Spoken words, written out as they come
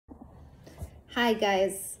Hi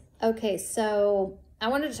guys. Okay, so I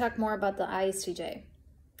wanted to talk more about the ISTJ.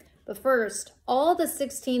 But first, all the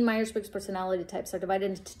 16 Myers-Briggs personality types are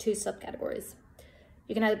divided into two subcategories.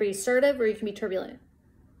 You can either be assertive or you can be turbulent.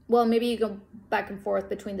 Well, maybe you go back and forth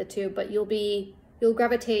between the two, but you'll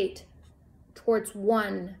gravitate towards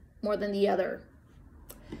one more than the other.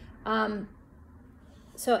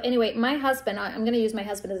 So anyway, my husband, I'm going to use my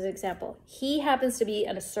husband as an example. He happens to be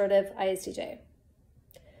an assertive ISTJ.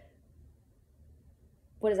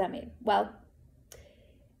 What does that mean? Well,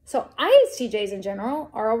 so ISTJs in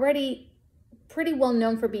general are already pretty well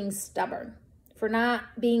known for being stubborn, for not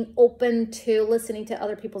being open to listening to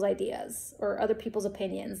other people's ideas or other people's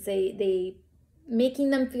opinions. They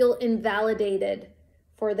making them feel invalidated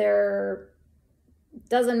for their,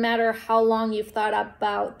 doesn't matter how long you've thought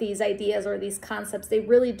about these ideas or these concepts, they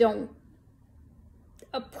really don't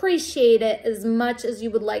appreciate it as much as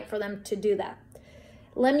you would like for them to do that.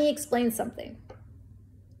 Let me explain something,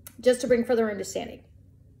 just to bring further understanding.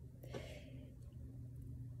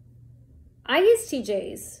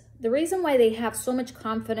 ISTJs, the reason why they have so much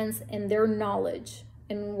confidence in their knowledge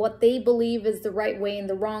and what they believe is the right way and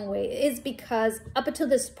the wrong way is because up until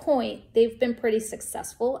this point, they've been pretty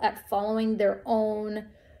successful at following their own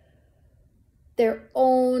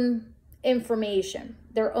information,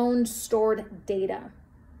 their own stored data.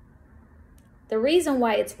 The reason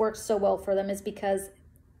why it's worked so well for them is because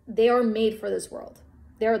they are made for this world.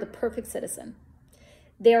 They are the perfect citizen.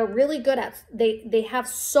 They are really good at, they have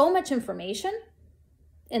so much information,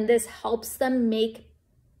 and this helps them make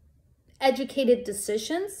educated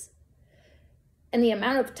decisions. And the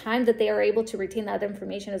amount of time that they are able to retain that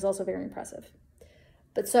information is also very impressive.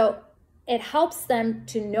 But so it helps them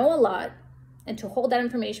to know a lot and to hold that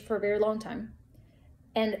information for a very long time.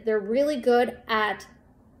 And they're really good at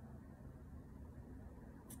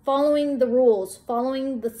following the rules,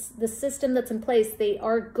 following the system that's in place. They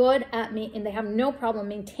are good at and they have no problem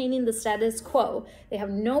maintaining the status quo. They have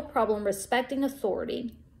no problem respecting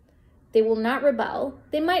authority. They will not rebel.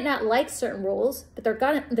 They might not like certain rules, but they're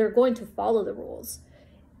going to follow the rules.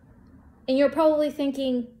 And you're probably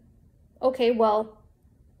thinking, okay, well,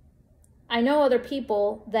 I know other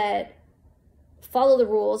people that follow the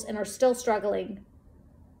rules and are still struggling.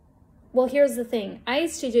 Well, here's the thing.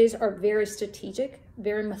 ISTJs are very strategic,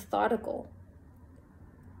 very methodical,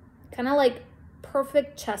 kind of like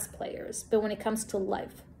perfect chess players, but when it comes to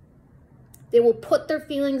life, they will put their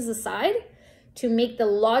feelings aside to make the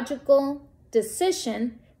logical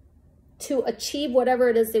decision to achieve whatever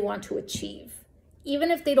it is they want to achieve. Even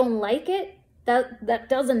if they don't like it, that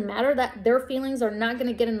doesn't matter. That their feelings are not going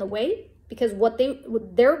to get in the way, because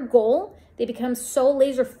their goal, they become so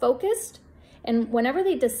laser focused. And whenever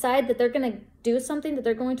they decide that they're going to do something, that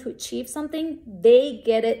they're going to achieve something, they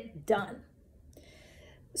get it done.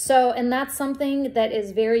 So, and that's something that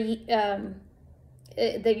is very,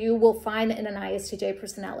 that you will find in an ISTJ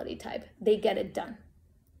personality type. They get it done.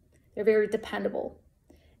 They're very dependable.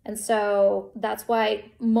 And so that's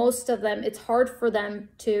why most of them, it's hard for them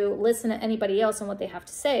to listen to anybody else and what they have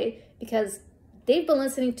to say, because they've been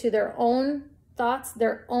listening to their own thoughts,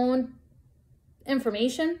 their own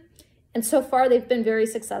information. And so far, they've been very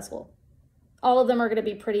successful. All of them are going to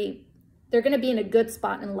be they're going to be in a good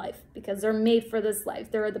spot in life because they're made for this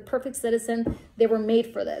life. They're the perfect citizen. They were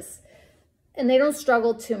made for this. And they don't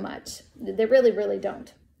struggle too much. They really, really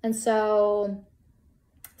don't. And so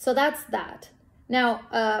that's that.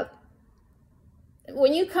 Now,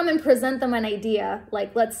 when you come and present them an idea,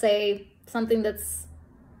 like let's say something that's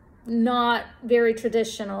not very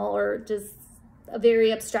traditional or just a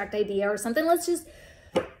very abstract idea or something, let's just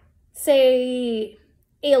say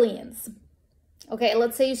aliens. Okay,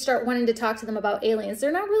 let's say you start wanting to talk to them about aliens.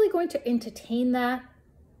 They're not really going to entertain that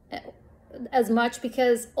as much,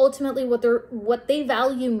 because ultimately what they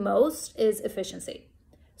value most is efficiency.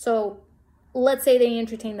 So let's say they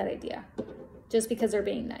entertain that idea just because they're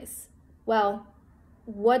being nice. Well,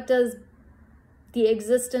 what does the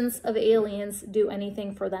existence of aliens do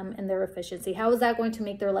anything for them and their efficiency? How is that going to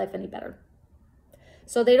make their life any better?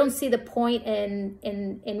 So they don't see the point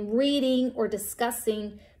in reading or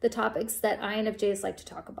discussing the topics that INFJs like to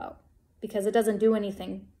talk about, because it doesn't do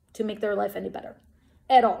anything to make their life any better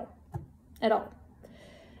at all.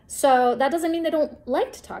 So that doesn't mean they don't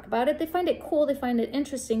like to talk about it. They find it cool, they find it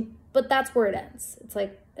interesting, but that's where it ends.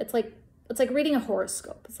 It's like reading a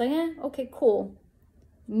horoscope. It's like, okay, cool.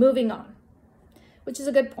 Moving on, which is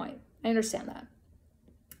a good point. I understand that.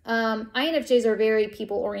 INFJs are very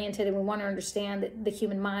people-oriented, and we want to understand the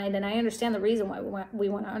human mind, and I understand the reason why we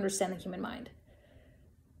want to understand the human mind.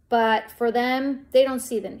 But for them, they don't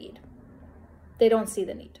see the need. They don't see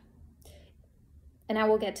the need. And I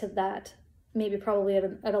will get to that maybe probably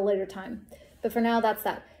at a later time. But for now, that's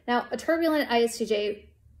that. Now, a turbulent ISTJ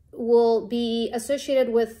will be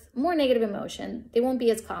associated with more negative emotion. They won't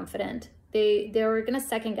be as confident. They're going to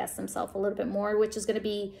second guess themselves a little bit more, which is going to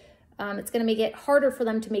be, it's going to make it harder for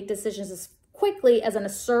them to make decisions as quickly as an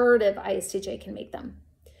assertive ISTJ can make them.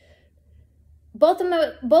 Both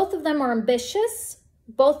of them are ambitious.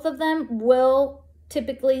 Both of them will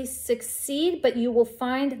typically succeed, but you will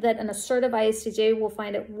find that an assertive ISTJ will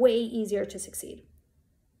find it way easier to succeed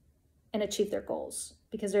and achieve their goals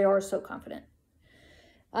because they are so confident.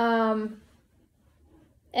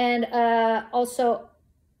 Also,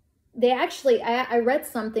 they actually, I read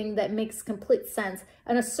something that makes complete sense.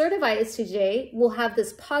 An assertive ISTJ will have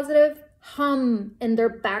this positive hum in their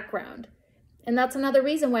background. And that's another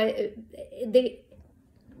reason why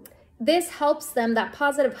this helps them. That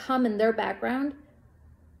positive hum in their background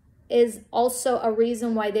is also a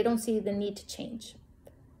reason why they don't see the need to change,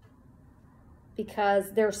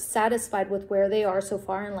 because they're satisfied with where they are so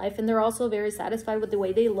far in life. And they're also very satisfied with the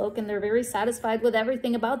way they look, and they're very satisfied with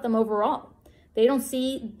everything about them overall. They don't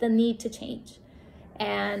see the need to change.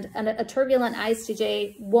 And a turbulent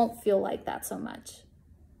ISTJ won't feel like that so much.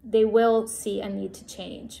 They will see a need to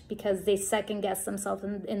change because they second guess themselves,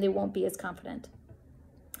 and they won't be as confident.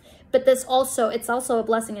 But it's also a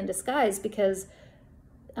blessing in disguise, because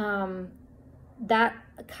that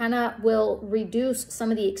kind of will reduce some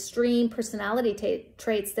of the extreme personality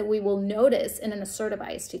traits that we will notice in an assertive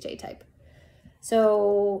ISTJ type.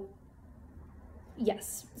 So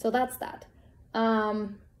yes, so that's that. I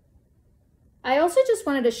also just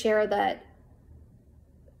wanted to share that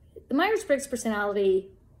the Myers-Briggs personality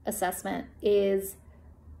assessment is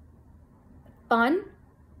fun.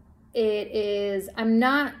 I'm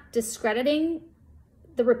not discrediting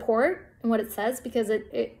the report and what it says, because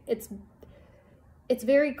it's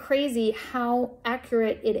very crazy how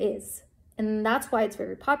accurate it is. And that's why it's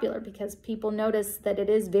very popular, because people notice that it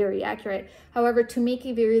is very accurate. However, to make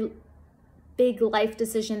a very big life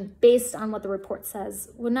decision based on what the report says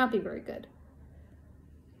would not be very good.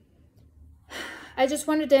 I just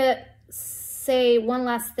wanted to say one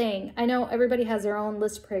last thing. I know everybody has their own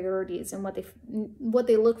list of priorities and what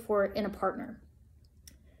they look for in a partner.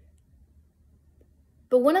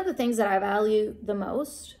 But one of the things that I value the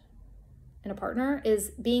most in a partner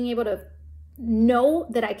is being able to know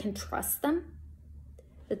that I can trust them,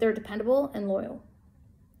 that they're dependable and loyal.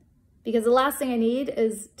 Because the last thing I need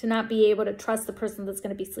is to not be able to trust the person that's going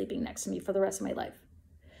to be sleeping next to me for the rest of my life.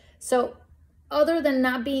 So other than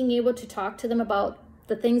not being able to talk to them about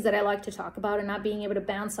the things that I like to talk about, and not being able to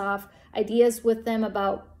bounce off ideas with them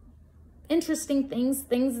about interesting things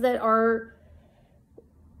that are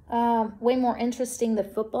way more interesting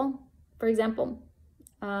than football, for example,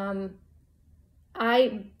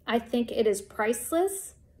 I think it is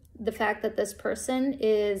priceless, the fact that this person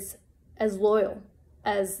is as loyal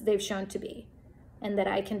as they've shown to be, and that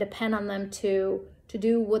I can depend on them to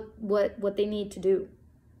do what they need to do.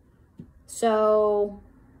 So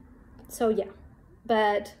yeah.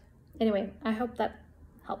 But anyway, I hope that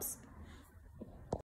helps.